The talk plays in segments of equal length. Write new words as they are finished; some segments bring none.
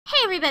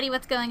Hey everybody,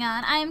 what's going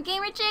on? I am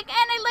Gamer Chick, and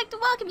I'd like to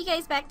welcome you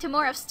guys back to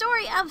more of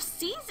Story of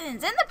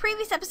Seasons. In the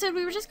previous episode,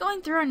 we were just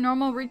going through our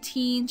normal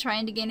routine,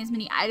 trying to gain as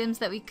many items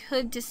that we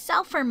could to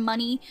sell for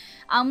money.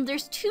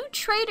 There's two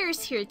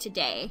traders here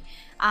today,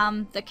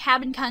 the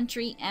Cabin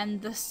Country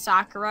and the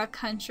Sakura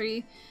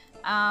Country.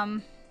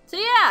 So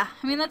yeah,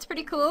 I mean, that's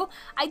pretty cool.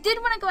 I did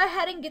want to go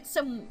ahead and get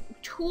some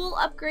tool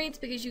upgrades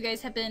because you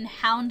guys have been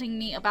hounding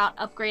me about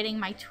upgrading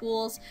my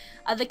tools.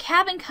 The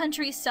Cabin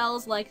Country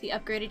sells like the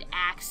upgraded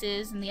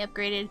axes and the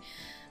upgraded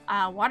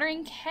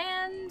watering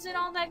cans and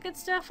all that good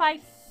stuff.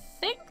 I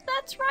think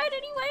that's right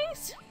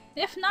anyways.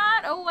 If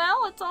not, oh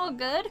well, it's all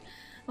good.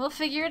 We'll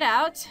figure it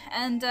out.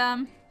 And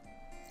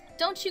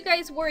don't you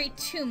guys worry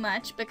too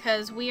much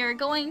because we are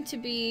going to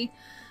be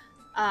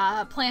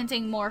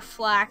planting more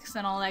flax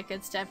and all that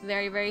good stuff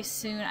very, very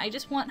soon. I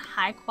just want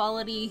high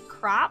quality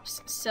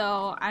crops,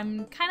 so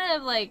I'm kind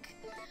of like,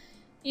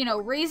 you know,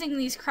 raising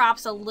these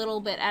crops a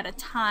little bit at a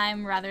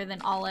time rather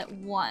than all at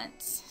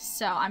once.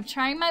 So I'm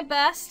trying my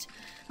best.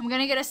 I'm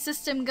gonna get a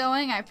system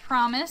going, I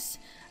promise.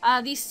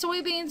 These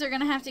soybeans are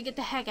gonna have to get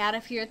the heck out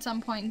of here at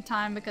some point in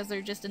time because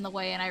they're just in the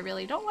way and I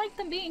really don't like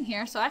them being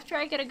here. So after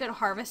I get a good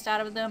harvest out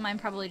of them, I'm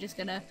probably just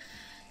gonna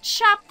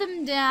chop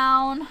them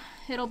down.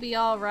 It'll be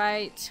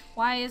alright.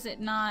 Why is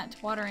it not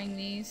watering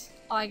these?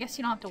 Oh, I guess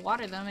you don't have to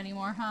water them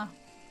anymore, huh?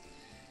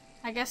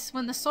 I guess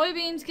when the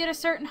soybeans get a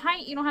certain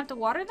height, you don't have to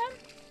water them?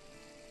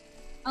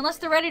 Unless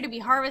they're ready to be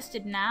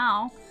harvested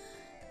now.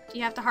 Do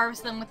you have to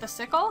harvest them with the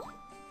sickle?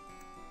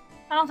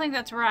 I don't think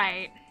that's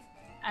right.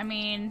 I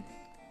mean...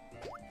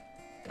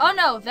 Oh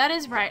no, that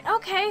is right.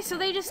 Okay, so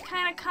they just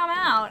kind of come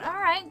out.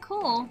 Alright,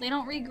 cool. They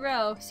don't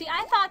regrow. See,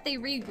 I thought they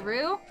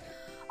regrew.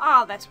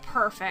 Oh, that's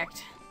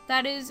perfect.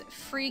 That is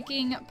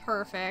freaking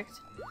perfect.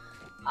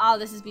 Oh,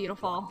 this is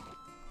beautiful.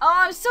 Oh,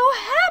 I'm so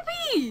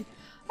happy!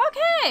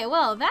 Okay,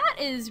 well, that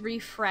is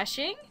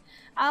refreshing.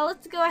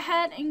 Let's go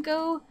ahead and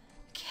go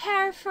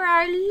care for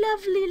our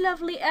lovely,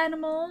 lovely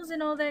animals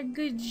and all that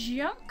good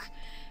junk.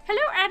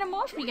 Hello,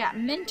 animals. We got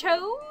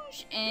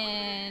Mentos,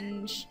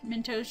 and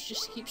Mentos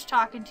just keeps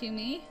talking to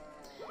me.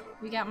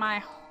 We got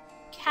my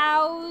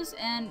cows,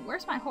 and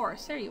where's my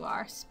horse? There you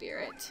are,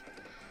 Spirit.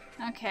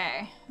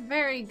 Okay,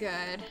 very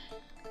good.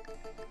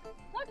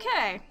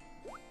 Okay,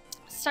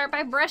 start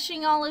by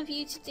brushing all of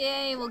you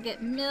today. We'll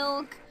get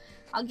milk.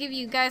 I'll give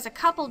you guys a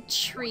couple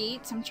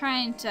treats. I'm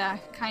trying to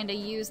kind of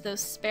use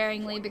those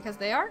sparingly because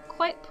they are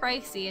quite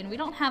pricey and we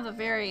don't have a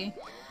very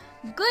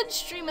good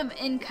stream of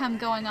income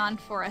going on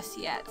for us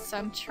yet. So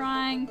I'm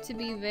trying to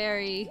be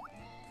very,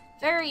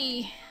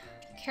 very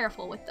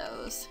careful with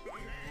those.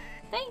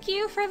 Thank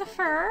you for the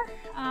fur.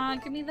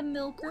 Give me the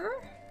milker.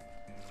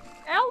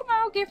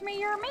 Elmo, give me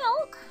your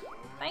milk.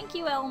 Thank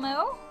you,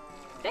 Elmo.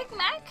 Big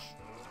Mac,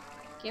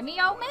 give me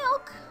your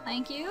milk.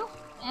 Thank you.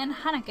 And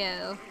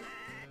Hanako.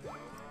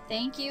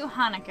 Thank you,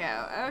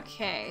 Hanako.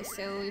 Okay,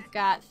 so we've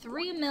got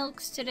 3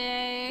 milks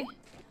today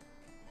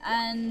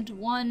and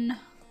 1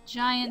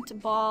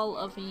 giant ball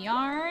of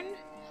yarn.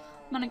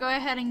 I'm gonna go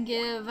ahead and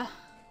give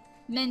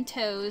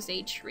Mentos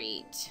a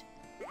treat.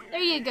 There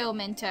you go,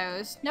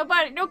 Mentos.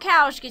 No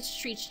cows gets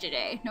treats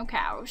today. No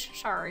cows,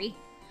 sorry.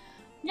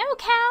 No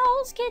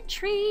cows get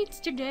treats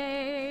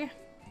today.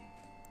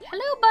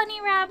 Hello,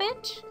 Bunny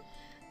Rabbit.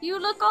 You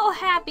look all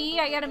happy.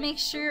 I gotta make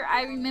sure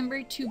I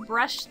remember to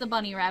brush the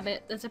Bunny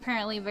Rabbit. That's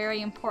apparently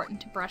very important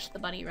to brush the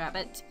Bunny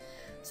Rabbit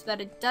so that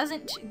it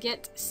doesn't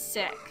get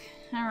sick.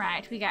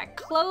 Alright, we got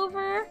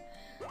Clover,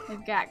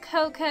 we've got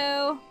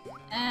Coco,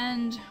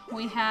 and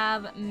we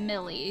have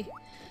Millie.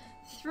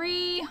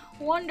 3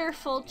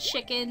 wonderful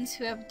chickens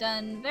who have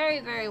done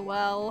very, very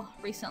well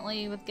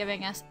recently with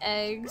giving us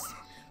eggs.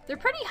 They're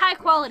pretty high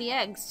quality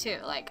eggs too.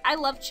 Like, I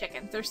love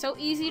chickens. They're so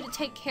easy to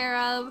take care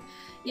of.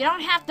 You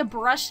don't have to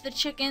brush the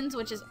chickens,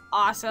 which is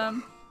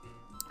awesome.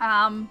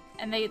 And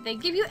they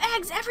give you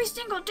eggs every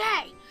single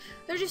day.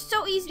 They're just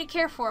so easy to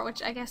care for,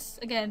 which I guess,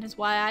 again, is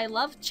why I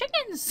love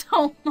chickens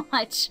so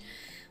much.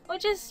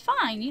 Which is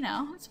fine, you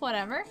know, it's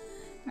whatever.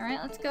 Alright,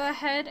 let's go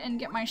ahead and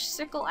get my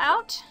sickle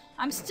out.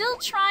 I'm still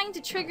trying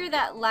to trigger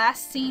that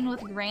last scene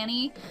with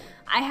Granny.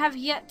 I have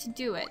yet to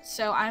do it,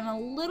 so I'm a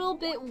little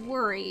bit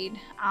worried.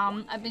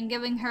 I've been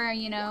giving her,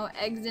 you know,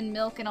 eggs and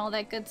milk and all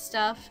that good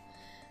stuff.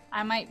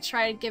 I might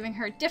try giving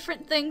her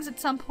different things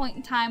at some point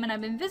in time, and I've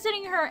been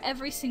visiting her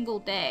every single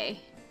day.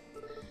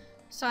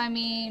 So, I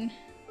mean,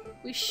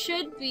 we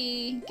should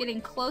be getting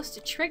close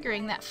to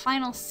triggering that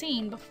final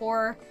scene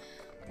before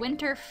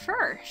winter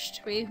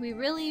 1st. We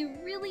really,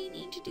 really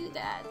need to do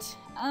that.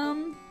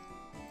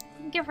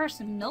 Give her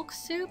some milk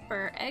soup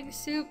or egg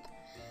soup,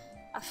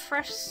 a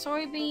fresh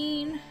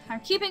soybean. I'm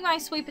keeping my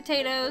sweet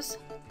potatoes.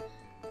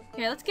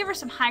 Here, let's give her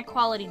some high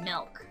quality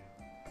milk.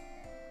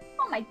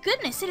 Oh my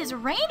goodness, it is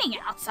raining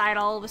outside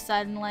all of a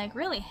sudden, like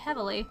really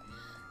heavily.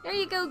 There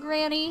you go,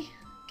 Granny.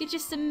 Get you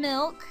some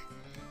milk.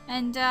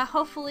 And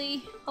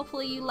hopefully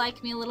you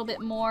like me a little bit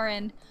more,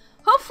 and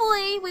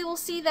hopefully we will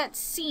see that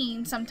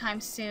scene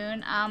sometime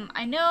soon.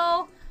 I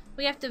know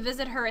we have to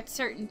visit her at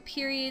certain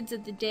periods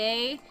of the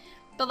day,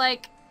 but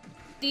like,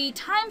 the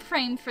time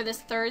frame for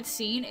this third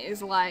scene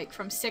is like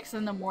from 6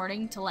 in the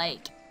morning to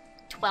like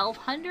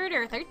 1200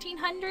 or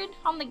 1300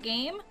 on the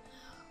game.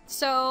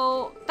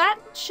 So that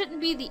shouldn't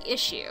be the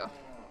issue.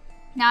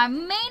 Now I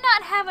may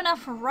not have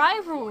enough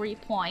rivalry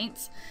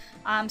points,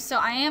 so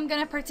I am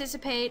going to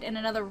participate in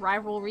another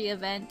rivalry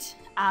event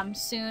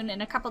soon.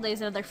 In a couple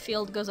days another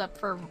field goes up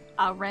for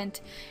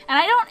rent. And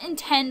I don't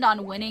intend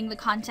on winning the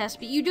contest,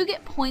 but you do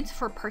get points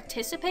for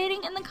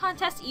participating in the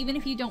contest even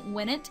if you don't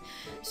win it.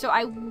 So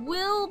I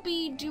will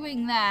be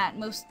doing that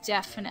most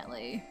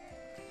definitely.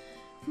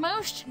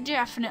 Most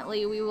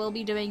definitely we will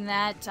be doing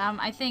that.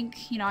 I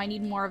think, you know, I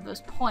need more of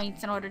those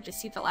points in order to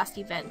see the last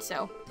event,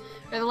 or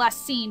the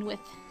last scene with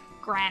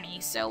Granny,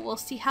 so we'll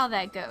see how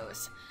that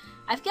goes.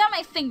 I've got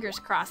my fingers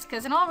crossed,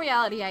 because in all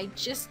reality, I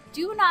just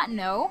do not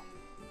know.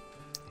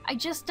 I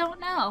just don't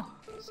know.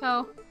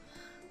 So,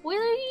 we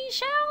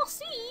shall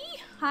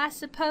see, I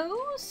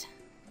suppose.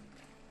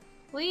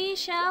 We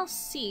shall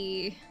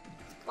see.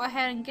 Let's go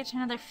ahead and get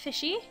another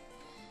fishy.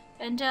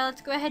 And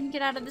let's go ahead and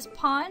get out of this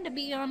pond to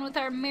be on with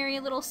our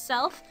merry little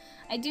self.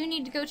 I do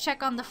need to go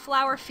check on the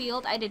flower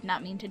field. I did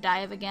not mean to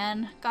dive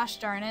again. Gosh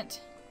darn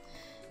it.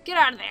 Get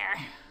out of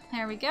there.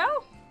 There we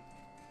go.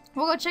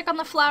 We'll go check on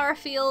the flower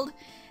field,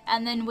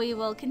 and then we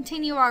will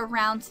continue our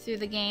rounds through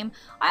the game.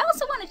 I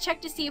also want to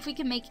check to see if we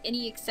can make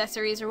any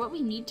accessories, or what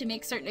we need to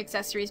make certain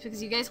accessories,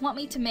 because you guys want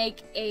me to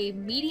make a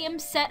medium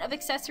set of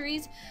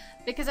accessories,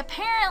 because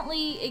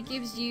apparently it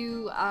gives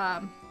you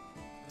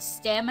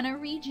stamina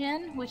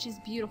regen, which is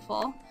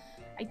beautiful.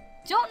 I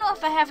don't know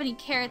if I have any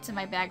carrots in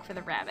my bag for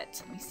the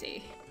rabbits. Let me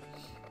see.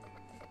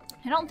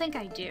 I don't think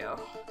I do.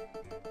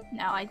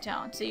 No, I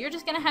don't. So you're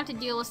just gonna have to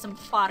deal with some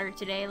fodder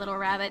today, little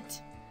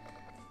rabbit.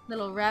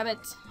 Little rabbit.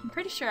 I'm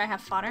pretty sure I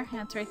have fodder.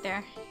 Yeah, it's right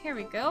there. Here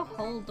we go.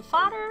 Hold the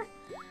fodder.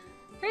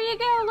 Here you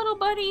go, little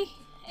buddy.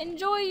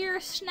 Enjoy your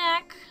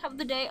snack of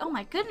the day. Oh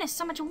my goodness,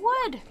 so much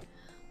wood.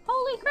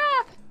 Holy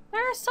crap.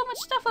 There's so much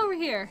stuff over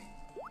here.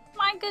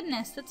 My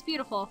goodness, that's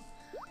beautiful.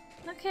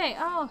 Okay,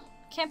 oh,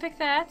 can't pick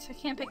that. I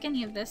can't pick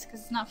any of this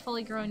because it's not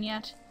fully grown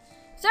yet.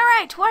 It's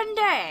alright, one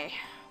day.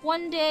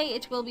 One day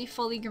it will be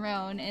fully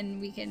grown and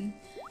we can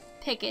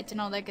pick it and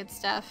all that good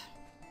stuff.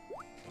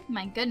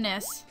 My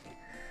goodness.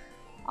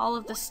 All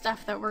of the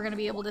stuff that we're going to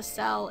be able to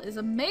sell is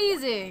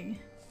amazing.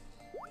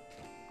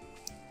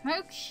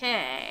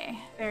 Okay,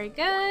 very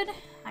good.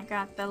 I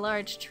got the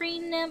large tree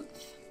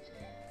nymph.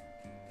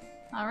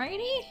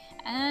 Alrighty,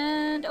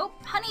 and oh,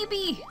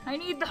 honeybee! I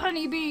need the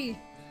honeybee!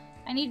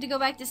 I need to go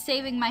back to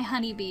saving my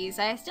honeybees.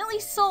 I accidentally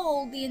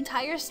sold the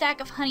entire stack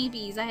of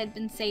honeybees I had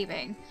been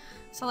saving.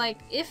 So like,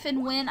 if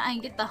and when I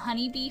get the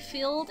honeybee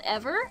field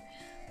ever,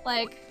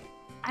 like,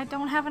 I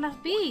don't have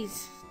enough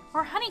bees.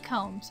 Or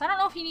honeycombs. I don't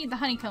know if you need the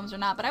honeycombs or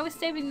not, but I was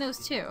saving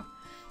those too.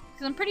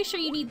 Because I'm pretty sure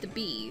you need the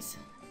bees.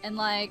 And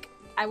like,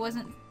 I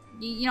wasn't,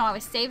 you know, I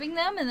was saving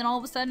them and then all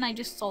of a sudden I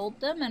just sold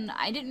them and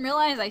I didn't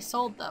realize I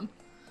sold them.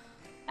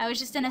 I was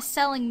just in a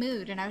selling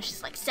mood and I was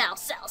just like, sell,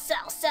 sell,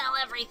 sell, sell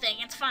everything.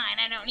 It's fine.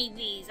 I don't need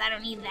these. I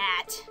don't need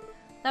that.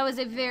 That was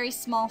a very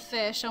small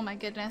fish. Oh my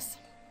goodness.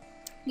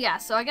 Yeah,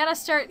 so I gotta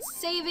start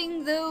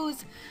saving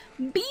those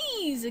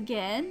bees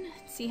again.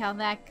 See how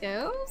that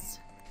goes.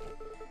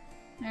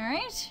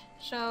 Alright,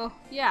 so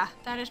yeah,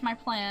 that is my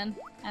plan.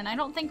 And I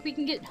don't think we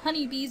can get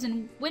honeybees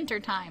in winter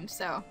time,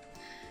 so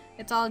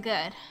it's all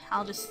good.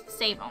 I'll just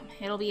save them.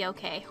 It'll be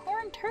okay.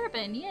 Horn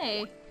turban,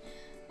 yay.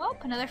 Oh,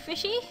 another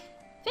fishy.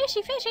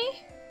 Fishy,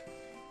 fishy.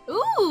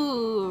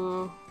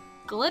 Ooh,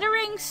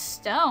 glittering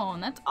stone.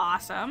 That's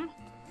awesome.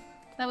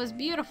 That was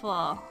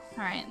beautiful.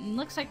 Alright, and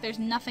looks like there's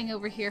nothing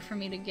over here for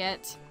me to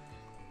get.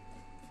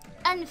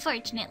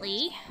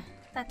 Unfortunately.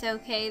 That's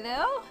okay,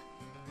 though.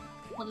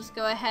 We'll just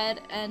go ahead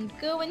and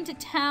go into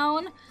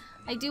town.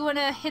 I do want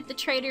to hit the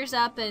traders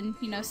up and,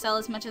 you know, sell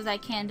as much as I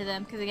can to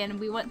them. Because, again,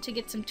 we want to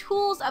get some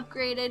tools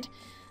upgraded.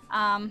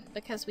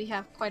 Because we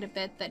have quite a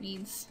bit that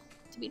needs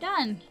to be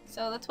done.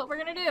 So that's what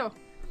we're going to do.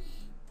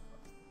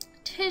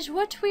 'Tis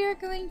what we are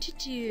going to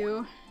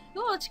do.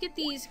 Oh, let's get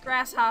these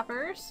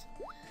grasshoppers.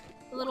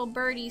 The little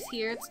birdies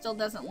here. It still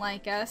doesn't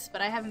like us.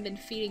 But I haven't been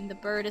feeding the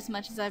bird as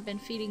much as I've been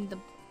feeding the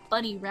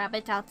bunny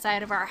rabbit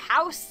outside of our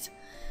house.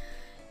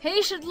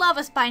 He should love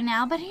us by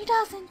now, but he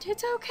doesn't.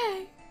 It's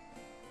okay.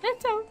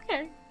 It's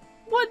okay.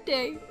 One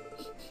day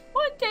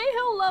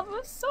he'll love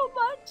us so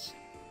much.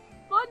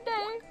 One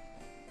day.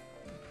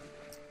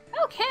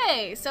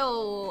 Okay,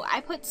 so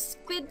I put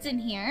squids in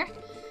here.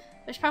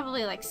 There's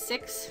probably like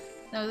 6.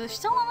 No, there's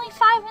still only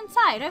 5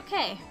 inside.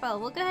 Okay,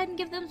 well, we'll go ahead and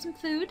give them some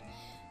food.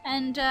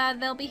 And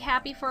they'll be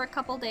happy for a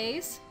couple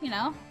days. You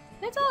know,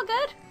 it's all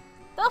good.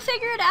 They'll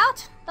figure it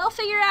out. They'll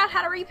figure out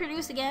how to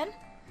reproduce again.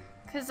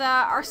 Because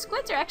our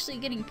squids are actually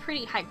getting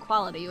pretty high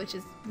quality, which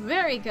is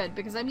very good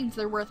because that means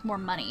they're worth more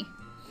money.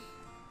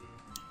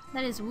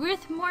 That is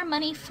worth more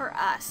money for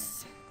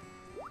us.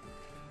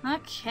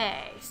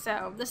 Okay,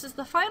 so this is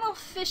the final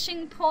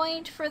fishing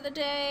point for the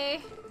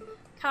day.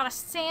 Caught a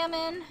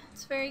salmon.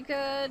 It's very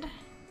good.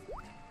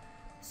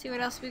 Let's see what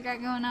else we got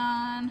going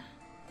on.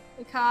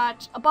 We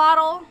caught a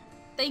bottle.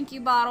 Thank you,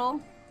 bottle.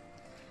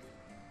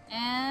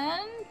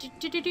 And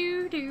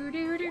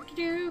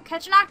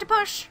catch an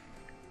octopus!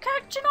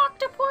 Catch an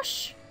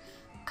octopus!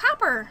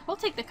 Copper! We'll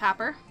take the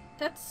copper.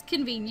 That's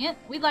convenient.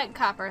 We like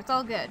copper. It's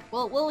all good.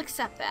 We'll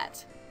accept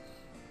that.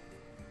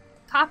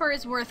 Copper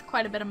is worth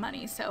quite a bit of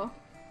money, so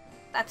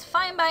that's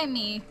fine by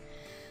me.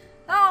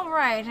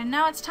 Alright, and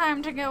now it's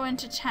time to go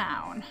into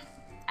town.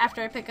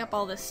 After I pick up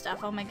all this stuff.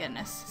 Oh my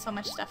goodness. So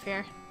much stuff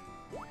here.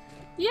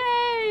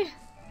 Yay!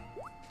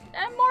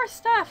 And more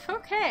stuff.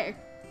 Okay.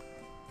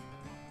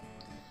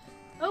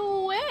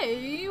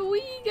 Away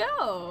we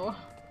go.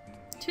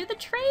 To the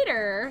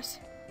traders.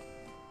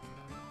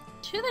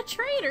 To the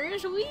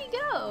traders we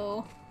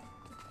go.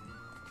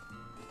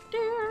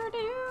 Do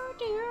do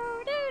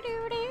do do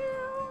do do.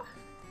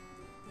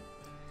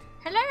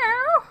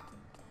 Hello?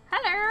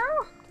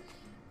 Hello?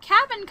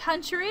 Cabin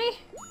country?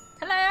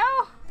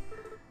 Hello?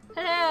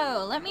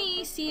 Hello. Let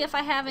me see if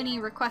I have any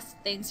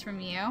requested things from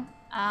you.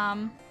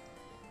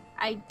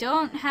 I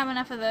don't have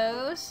enough of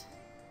those.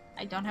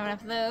 I don't have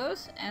enough of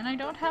those, and I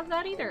don't have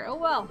that either. Oh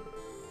well.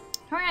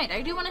 Alright,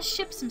 I do want to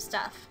ship some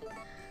stuff.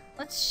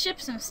 Let's ship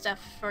some stuff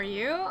for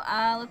you.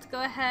 Let's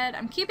go ahead.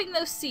 I'm keeping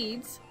those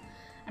seeds.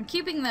 I'm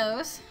keeping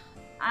those.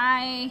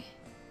 I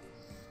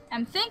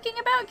am thinking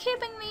about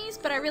keeping these,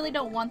 but I really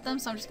don't want them,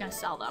 so I'm just gonna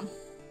sell them.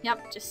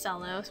 Yep, just sell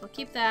those. We'll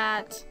keep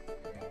that.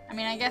 I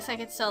mean, I guess I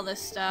could sell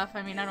this stuff.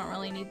 I mean, I don't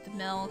really need the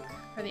milk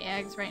or the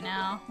eggs right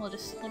now. We'll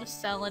just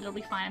sell it. It'll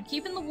be fine. I'm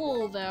keeping the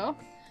wool though.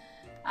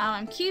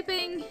 I'm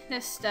keeping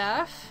this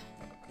stuff.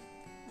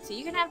 So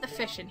you can have the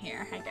fish in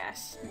here, I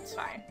guess. It's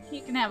fine.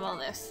 You can have all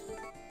this.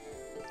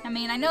 I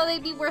mean, I know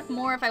they'd be worth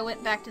more if I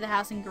went back to the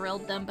house and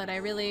grilled them, but I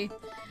really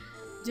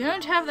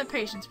don't have the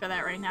patience for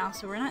that right now,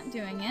 so we're not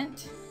doing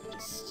it.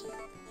 Just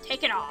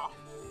take it all.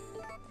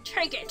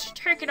 Take it!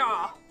 Take it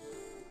all!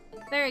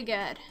 Very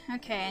good.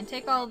 Okay, and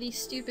take all these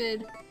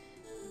stupid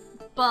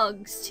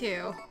bugs,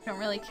 too. Don't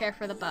really care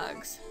for the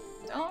bugs.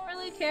 Don't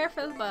really care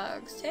for the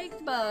bugs. Take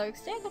the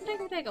bugs. Take them, take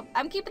them, take them.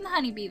 I'm keeping the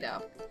honeybee,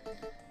 though.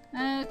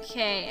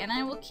 Okay, and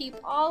I will keep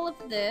all of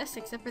this,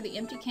 except for the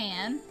empty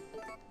can.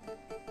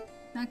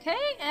 Okay,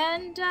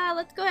 and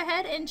let's go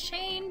ahead and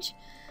change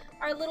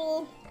our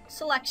little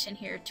selection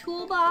here.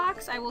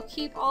 Toolbox, I will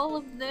keep all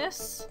of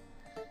this.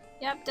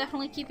 Yep,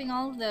 definitely keeping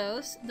all of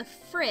those. The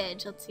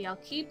fridge, let's see, I'll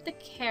keep the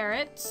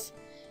carrots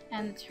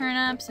and the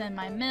turnips and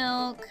my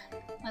milk.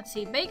 Let's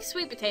see, baked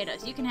sweet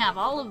potatoes, you can have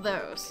all of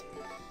those.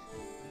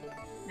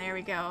 There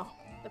we go.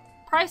 The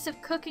price of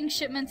cooking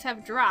shipments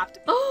have dropped.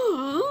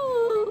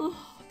 Ooh,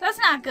 that's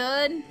not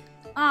good.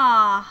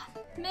 Aw,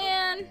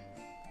 man.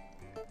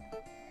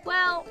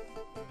 Well,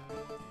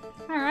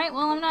 alright,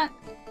 well I'm not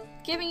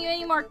giving you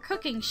any more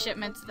cooking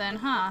shipments then,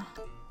 huh?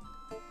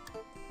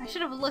 I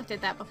should have looked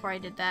at that before I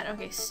did that.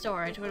 Okay,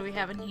 storage, what do we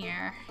have in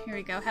here? Here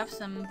we go, have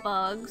some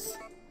bugs.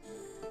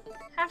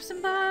 Have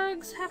some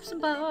bugs, have some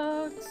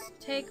bugs.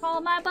 Take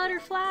all my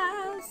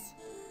butterflies.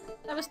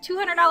 That was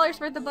 $200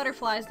 worth of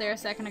butterflies there a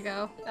second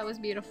ago. That was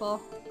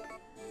beautiful.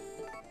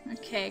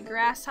 Okay,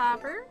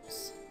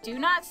 grasshoppers. Do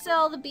not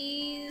sell the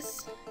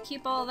bees.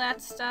 Keep all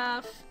that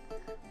stuff.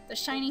 The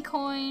shiny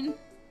coin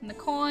and the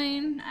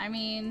coin, I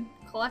mean,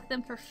 collect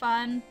them for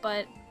fun,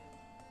 but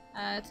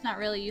it's not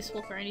really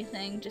useful for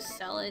anything. Just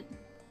sell it.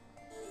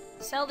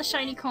 Sell the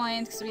shiny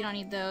coins because we don't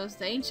need those.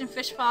 The ancient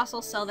fish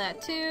fossil, sell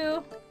that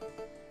too.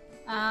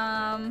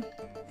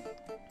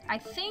 I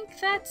think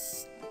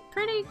that's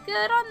pretty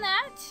good on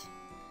that.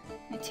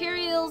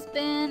 Materials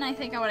bin, I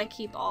think I want to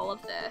keep all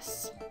of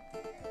this.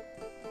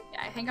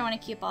 Yeah, I think I want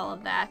to keep all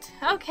of that.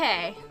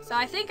 Okay, so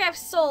I think I've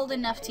sold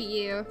enough to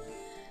you.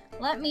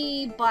 Let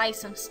me buy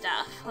some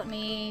stuff. Let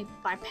me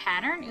buy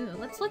pattern. Ooh,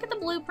 let's look at the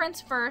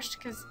blueprints first,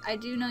 because I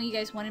do know you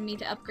guys wanted me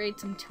to upgrade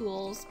some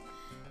tools.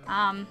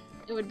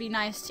 It would be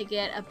nice to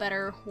get a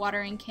better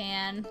watering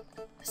can.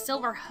 A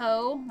silver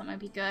hoe, that might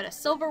be good. A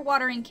silver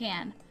watering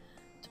can.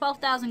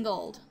 12,000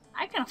 gold.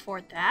 I can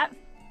afford that.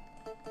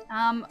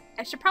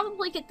 I should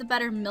probably get the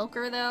better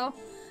milker though,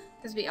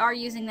 because we are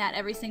using that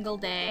every single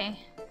day.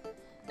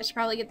 I should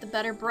probably get the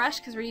better brush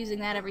because we're using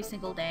that every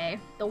single day.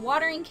 The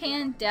watering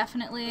can,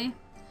 definitely.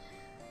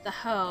 The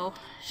hoe.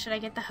 Should I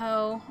get the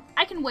hoe?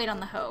 I can wait on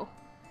the hoe.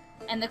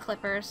 And the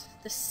clippers.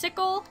 The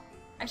sickle,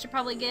 I should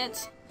probably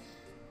get.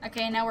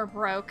 Okay, now we're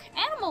broke.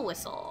 Animal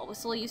whistle.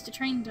 Whistle used to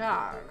train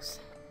dogs.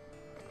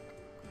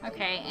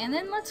 Okay, and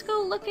then let's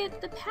go look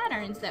at the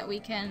patterns that we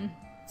can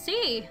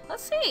see.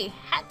 Let's see.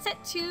 Hat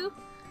set 2,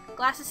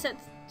 glasses set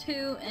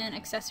 2, and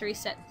accessory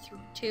set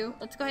 2.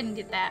 Let's go ahead and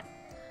get that.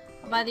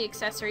 I'll buy the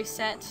accessory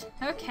set.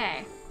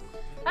 Okay.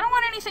 I don't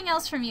want anything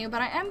else from you,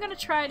 but I am going to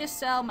try to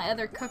sell my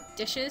other cooked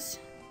dishes.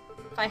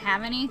 If I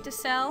have any to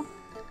sell.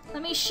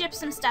 Let me ship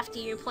some stuff to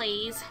you,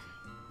 please.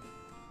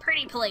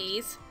 Pretty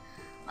please.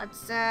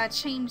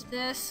 Let's change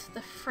this.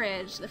 The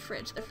fridge.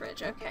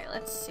 Okay,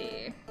 let's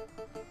see.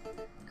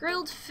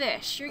 Grilled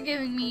fish. You're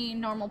giving me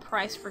normal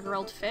price for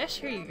grilled fish.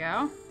 Here you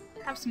go.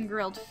 Have some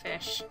grilled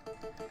fish.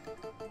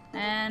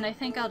 And I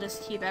think I'll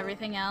just keep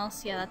everything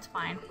else. Yeah, that's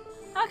fine.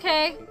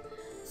 Okay.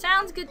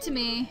 Sounds good to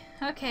me.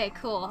 Okay,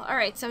 cool.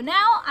 Alright, so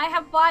now I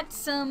have bought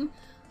some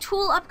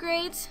tool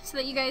upgrades so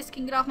that you guys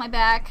can get off my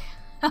back.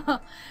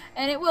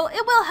 And it will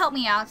help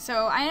me out.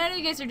 So I know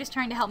you guys are just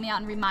trying to help me out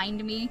and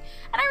remind me,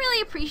 and I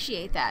really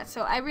appreciate that.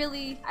 So I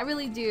really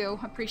do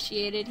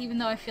appreciate it, even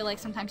though I feel like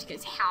sometimes you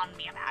guys hound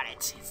me about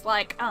it. It's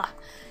like,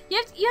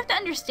 you have to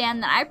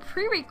understand that I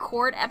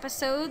pre-record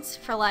episodes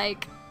for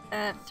like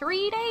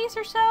 3 days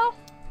or so.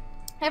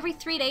 Every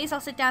 3 days I'll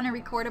sit down and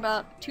record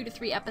about 2 to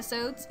 3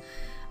 episodes.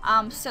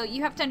 So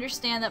you have to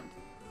understand that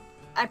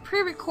I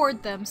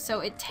pre-record them,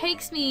 so it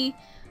takes me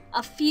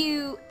a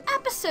few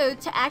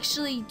episodes to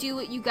actually do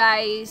what you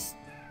guys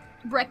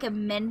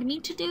recommend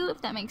me to do,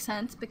 if that makes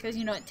sense, because,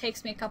 you know, it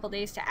takes me a couple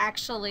days to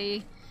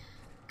actually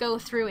go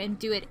through and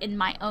do it in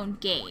my own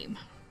game.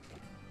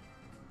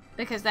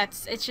 Because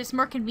it's just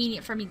more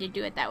convenient for me to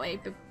do it that way,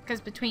 because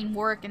between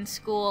work and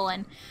school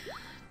and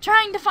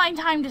trying to find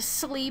time to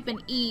sleep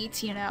and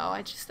eat, you know,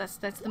 that's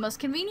the most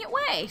convenient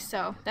way.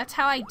 So that's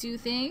how I do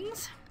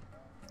things,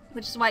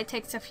 which is why it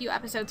takes a few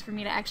episodes for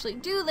me to actually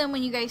do them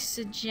when you guys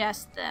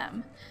suggest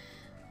them.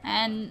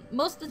 And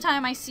most of the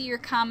time I see your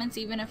comments,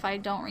 even if I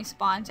don't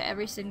respond to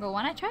every single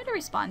one. I try to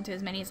respond to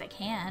as many as I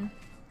can.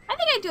 I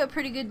think I do a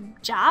pretty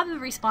good job of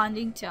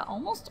responding to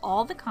almost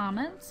all the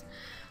comments.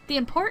 The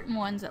important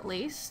ones, at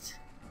least.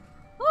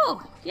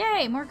 Oh,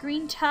 yay, more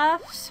green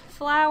tufts,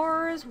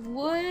 flowers,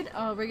 wood.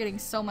 Oh, we're getting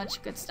so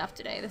much good stuff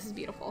today. This is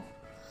beautiful.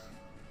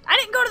 I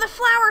didn't go to the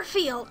flower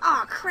field.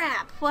 Aw,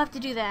 crap. We'll have to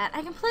do that.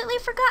 I completely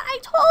forgot. I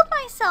told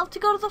myself to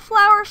go to the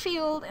flower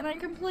field, and I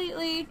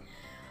completely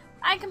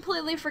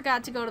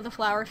forgot to go to the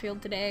flower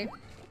field today.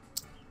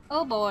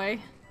 Oh boy.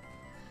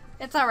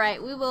 It's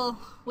alright. We will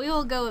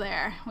go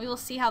there. We will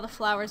see how the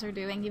flowers are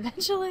doing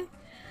eventually.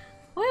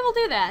 We will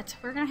do that.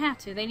 We're gonna have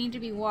to. They need to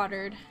be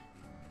watered.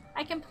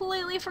 I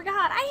completely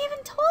forgot. I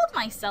even told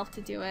myself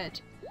to do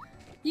it.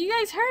 You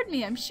guys heard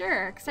me, I'm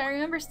sure, because I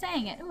remember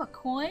saying it. Ooh, a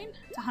coin.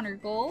 It's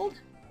 100 gold.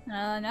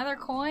 Another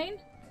coin.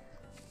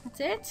 That's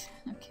it.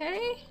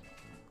 Okay.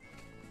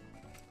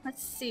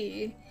 Let's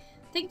see.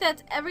 I think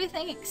that's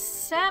everything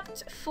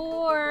except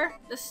for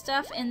the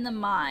stuff in the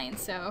mine.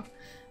 So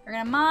we're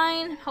gonna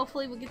mine.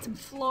 Hopefully we'll get some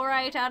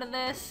fluorite out of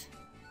this.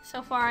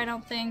 So far I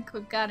don't think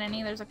we've got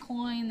any. There's a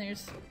coin.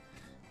 There's...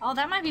 Oh,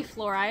 that might be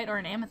fluorite or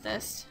an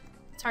amethyst.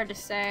 It's hard to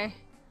say.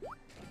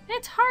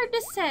 It's hard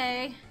to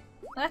say.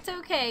 That's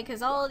okay,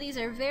 because all of these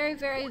are very,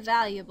 very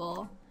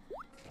valuable.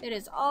 It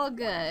is all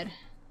good.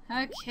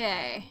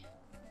 Okay.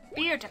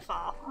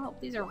 Beautiful. Oh,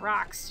 these are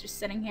rocks just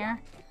sitting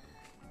here.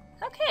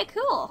 Okay,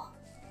 cool.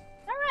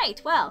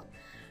 Alright, well,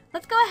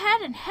 let's go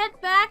ahead and head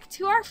back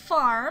to our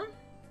farm.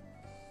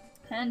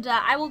 And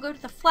I will go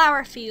to the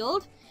flower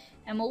field,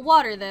 and we'll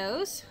water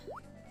those.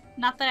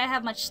 Not that I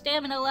have much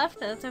stamina left,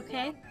 but that's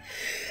okay.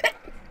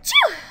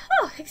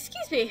 Oh,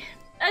 excuse me.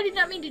 I did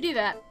not mean to do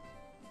that.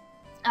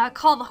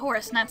 Call the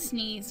horse, not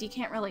sneeze. You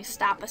can't really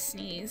stop a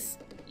sneeze.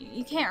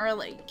 You can't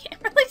really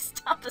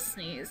stop a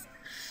sneeze.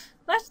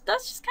 That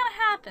just kind of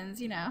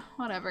happens, you know,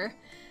 whatever.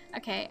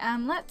 Okay,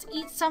 let's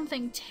eat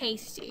something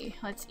tasty.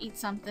 Let's eat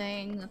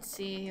something, let's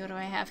see, what do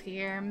I have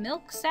here?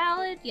 Milk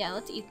salad? Yeah,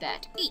 let's eat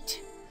that.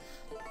 Eat!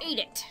 Eat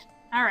it!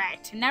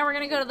 Alright, now we're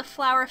gonna go to the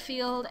flower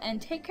field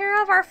and take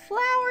care of our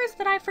flowers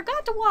that I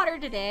forgot to water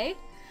today.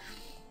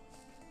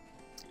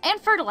 And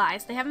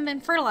fertilize. They haven't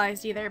been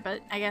fertilized either,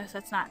 but I guess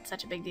that's not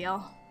such a big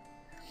deal.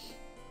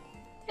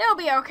 It'll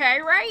be okay,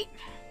 right?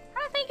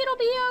 I think it'll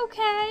be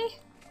okay.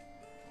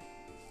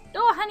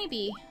 Oh, a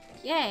honeybee.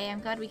 Yay, I'm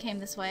glad we came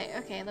this way.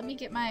 Okay, let me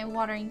get my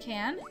watering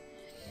can.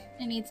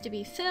 It needs to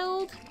be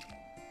filled.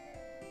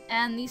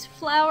 And these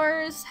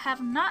flowers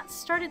have not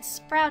started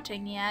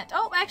sprouting yet.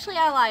 Oh, actually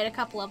I lied. A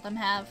couple of them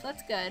have.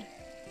 That's good.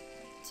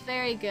 It's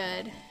very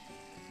good.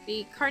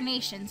 The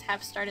carnations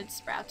have started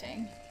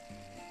sprouting.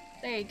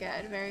 Very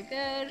good, very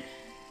good.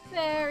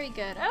 Very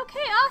good.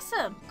 Okay,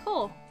 awesome.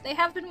 Cool. They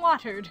have been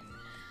watered.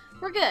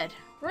 We're good.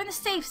 We're in the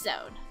safe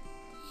zone.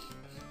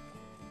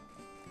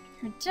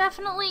 We're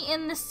definitely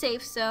in the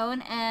safe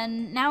zone,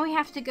 and now we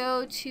have to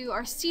go to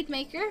our seed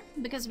maker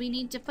because we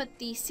need to put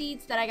the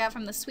seeds that I got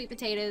from the sweet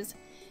potatoes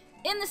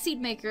in the seed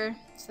maker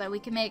so that we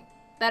can make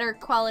better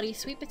quality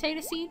sweet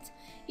potato seeds,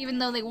 even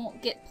though they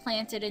won't get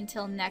planted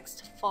until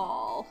next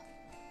fall.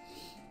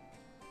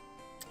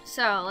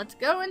 So let's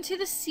go into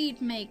the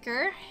seed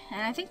maker,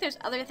 and I think there's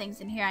other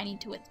things in here I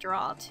need to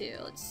withdraw too.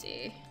 Let's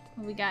see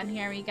what we got in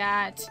here. We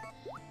got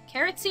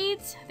carrot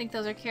seeds. I think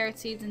those are carrot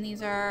seeds, and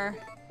these are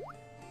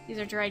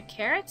dried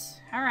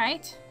carrots. All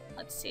right,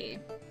 let's see.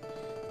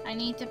 I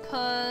need to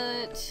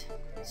put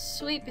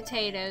sweet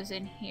potatoes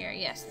in here.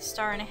 Yes, the 1.5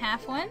 star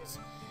ones.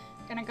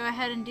 Gonna go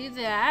ahead and do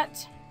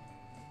that.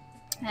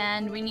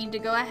 And we need to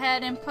go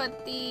ahead and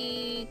put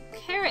the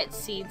carrot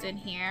seeds in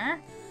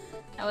here.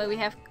 That way we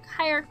have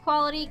higher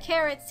quality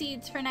carrot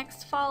seeds for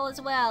next fall as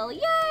well.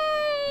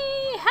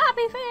 Yay!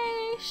 Happy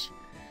fish!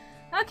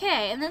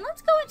 Okay, and then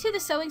let's go into the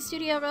sewing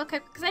studio real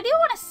quick because I do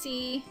want to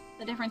see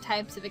the different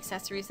types of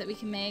accessories that we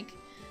can make.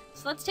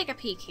 So let's take a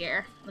peek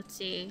here. Let's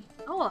see.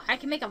 Oh, I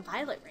can make a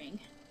violet ring.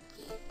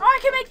 Oh, I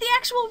can make the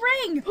actual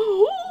ring!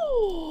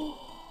 Ooh!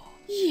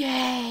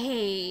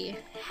 Yay!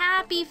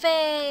 Happy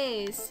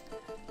face!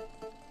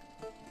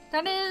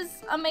 That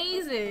is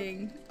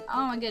amazing.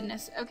 Oh my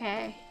goodness.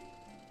 Okay.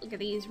 Look at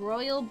these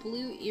royal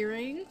blue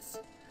earrings.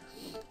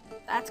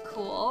 That's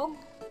cool.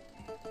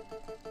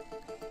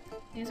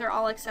 These are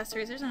all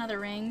accessories. There's another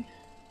ring.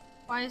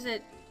 Why is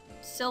it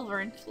silver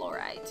and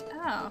fluorite?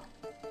 Oh,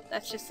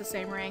 that's just the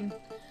same ring.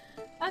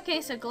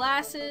 Okay, so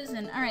glasses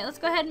and... Alright, let's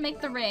go ahead and make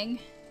the ring.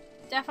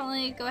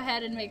 Definitely go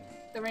ahead and make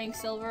the ring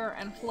silver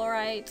and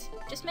fluorite.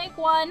 Just make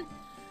one.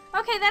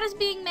 Okay, that is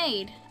being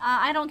made.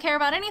 I don't care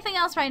about anything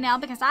else right now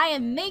because I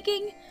am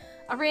making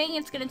a ring.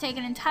 It's going to take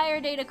an entire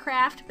day to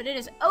craft, but it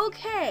is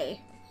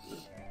okay.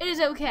 It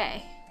is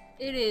okay.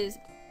 It is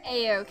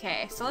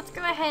a-okay. So let's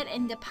go ahead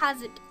and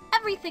deposit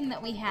everything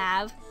that we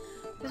have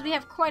because we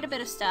have quite a bit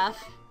of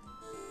stuff.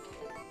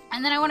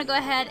 And then I want to go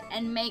ahead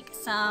and make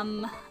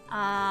some,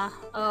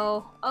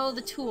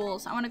 the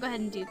tools. I want to go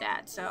ahead and do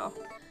that. So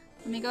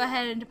let me go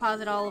ahead and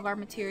deposit all of our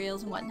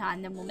materials and whatnot,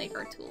 and then we'll make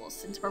our tools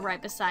since we're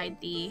right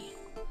beside the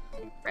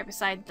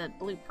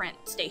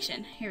blueprint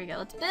station. Here we go.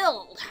 Let's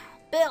build.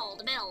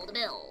 Build.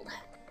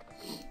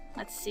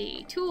 Let's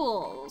see.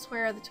 Tools.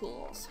 Where are the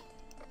tools?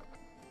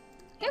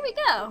 Here we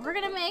go. We're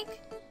gonna make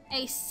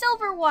a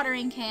silver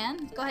watering can.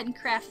 Let's go ahead and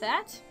craft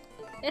that.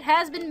 It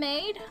has been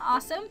made.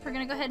 Awesome. We're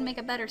gonna go ahead and make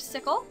a better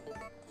sickle.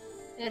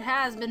 It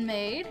has been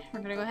made.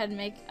 We're gonna go ahead and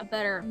make a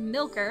better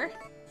milker.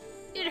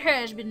 It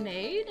has been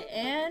made.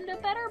 And a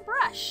better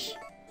brush.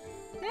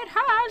 It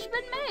has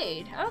been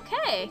made.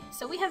 Okay,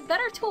 so we have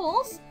better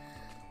tools.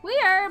 We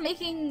are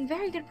making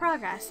very good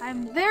progress.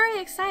 I'm very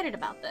excited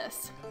about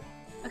this.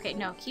 Okay,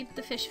 no, keep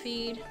the fish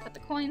feed. Put the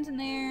coins in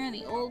there,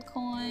 the old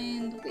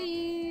coin, the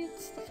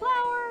weeds, the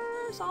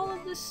flowers, all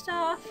of this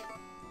stuff.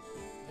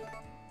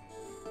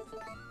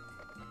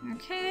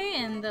 Okay,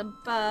 and the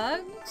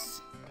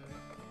bugs.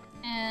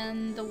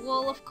 And the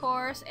wool, of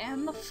course,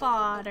 and the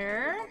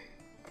fodder.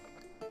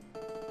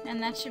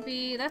 And that should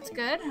be, that's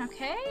good,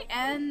 okay.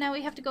 And now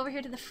we have to go over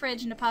here to the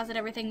fridge and deposit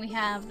everything we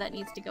have that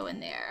needs to go in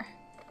there.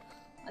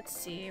 Let's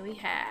see, we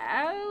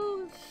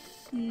have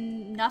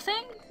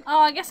nothing? Oh,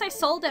 I guess I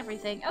sold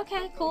everything.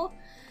 Okay, cool.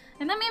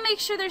 And let me make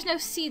sure there's no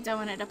seeds I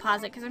want to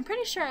deposit, because I'm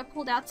pretty sure I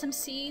pulled out some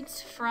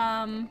seeds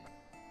from,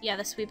 yeah,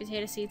 the sweet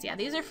potato seeds. Yeah,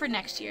 these are for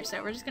next year,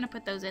 so we're just going to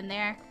put those in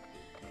there.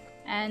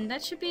 And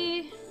that should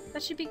be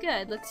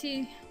good. Let's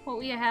see what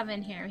we have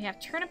in here. We have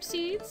turnip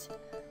seeds,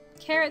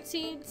 carrot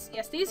seeds.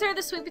 Yes, these are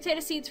the sweet potato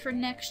seeds for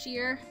next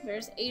year.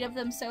 There's 8 of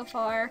them so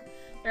far.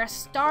 They're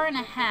 1.5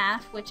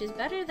 stars, which is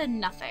better than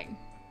nothing.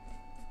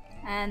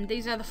 And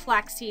these are the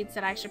flax seeds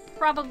that I should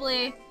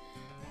probably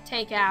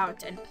take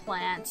out and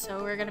plant.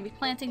 So we're going to be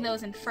planting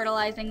those and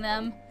fertilizing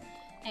them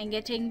and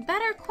getting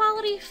better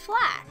quality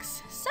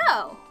flax.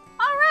 So,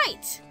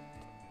 alright.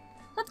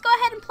 Let's go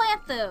ahead and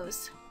plant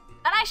those.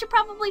 And I should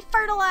probably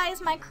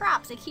fertilize my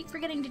crops. I keep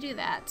forgetting to do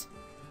that.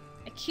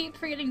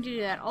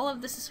 All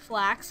of this is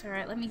flax.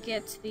 Alright, let me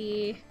get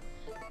the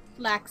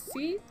flax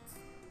seeds.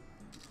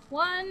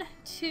 1,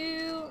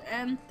 2,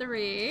 and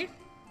 3.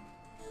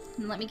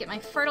 And let me get my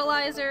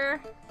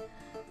fertilizer.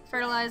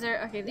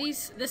 Okay,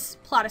 this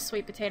plot of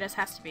sweet potatoes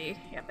has to be,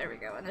 yeah, there we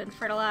go. And then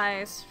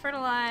fertilize.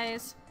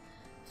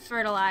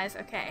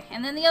 Okay,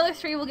 and then the other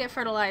 3 will get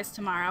fertilized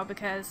tomorrow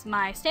because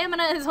my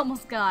stamina is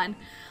almost gone.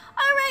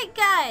 Alright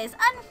guys,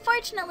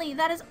 unfortunately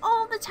that is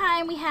all the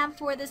time we have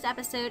for this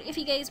episode. If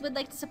you guys would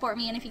like to support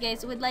me and if you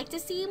guys would like to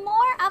see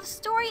more of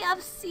Story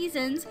of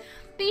Seasons,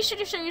 be sure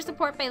to show your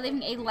support by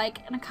leaving a like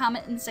and a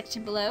comment in the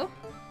section below.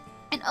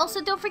 And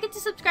also, don't forget to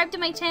subscribe to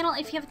my channel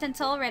if you haven't done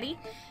so already.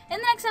 In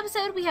the next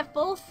episode, we have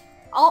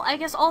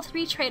all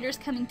 3 traders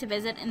coming to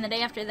visit. And the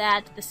day after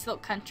that, the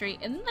Silk Country.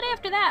 And then the day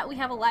after that, we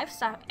have a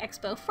livestock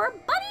expo for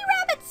bunny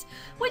rabbits,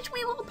 which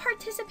we will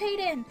participate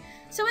in.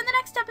 So in the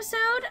next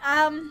episode,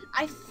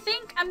 I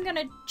think I'm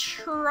gonna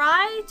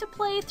try to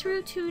play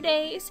through 2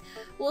 days.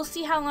 We'll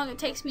see how long it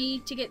takes me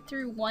to get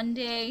through 1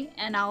 day,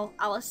 and I'll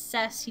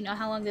assess, you know,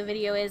 how long the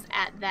video is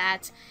at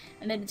that,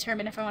 and then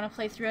determine if I want to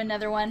play through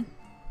another one.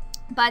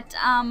 But,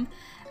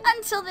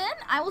 until then,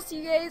 I will see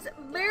you guys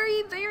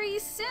very, very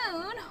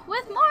soon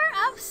with more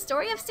of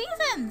Story of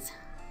Seasons.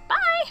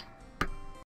 Bye!